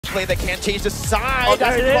play that can't change the side. Oh,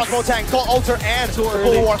 That's there a it crossbow is. tank. Call Alter and Too the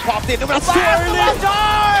early. Full War popped in. It's too early.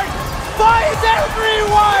 Finds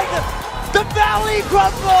everyone! The Valley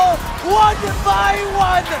crumble, 1 by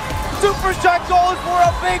 1. Superstar goes for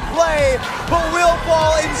a big play, but will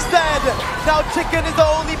fall instead. Now Chicken is the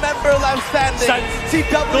only member left standing.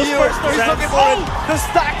 CW Those first is looking for it. The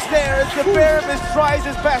stacks there as the Bearmus tries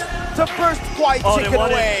his best to burst White Chicken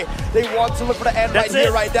away. They want to look for the end right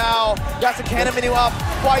here, right now. That's a cannon menu up.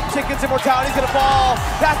 White Chicken's immortality is gonna fall.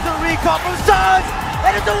 That's the recon from Suns,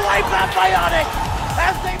 and it's a wipe out Bionic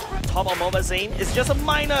as they. Top of Momazine is just a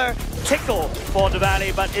minor tickle for the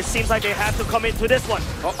Valley, but it seems like they have to commit to this one.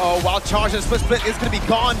 Wild charge and split is going to be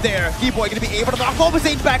gone there. Keyboy going to be able to knock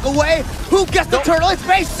Momazine back away. Who gets the turtle? It's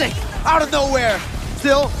Basic out of nowhere.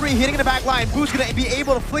 Still free hitting in the back line. Boo's going to be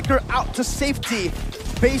able to flicker out to safety.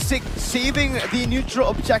 Basic saving the neutral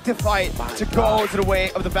objective fight to go to the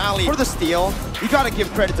way of the Valley. For the steal, you got to give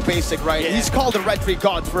credit to Basic, right? Yeah. He's called the Red Tree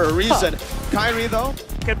God for a reason. Kyrie, though?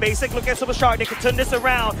 Look at Basic, look at Super Shark, they can turn this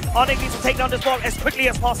around. Onyx needs to take down this block as quickly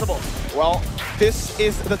as possible. Well, this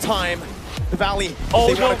is the time. The Valley,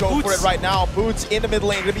 they want to go for it right now. Boots in the mid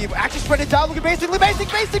lane, gonna be actually spread it down. Look at Basic.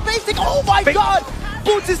 Oh my God!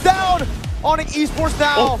 Boots is down. Onyx Esports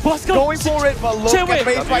now going for it, but look at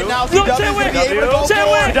Base right now. CW is gonna be able to go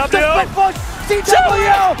for it. The split push.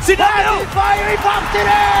 CW has fire. He pops it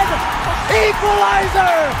in.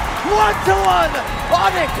 Equalizer. 1-1.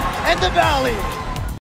 Onyx and the Valley.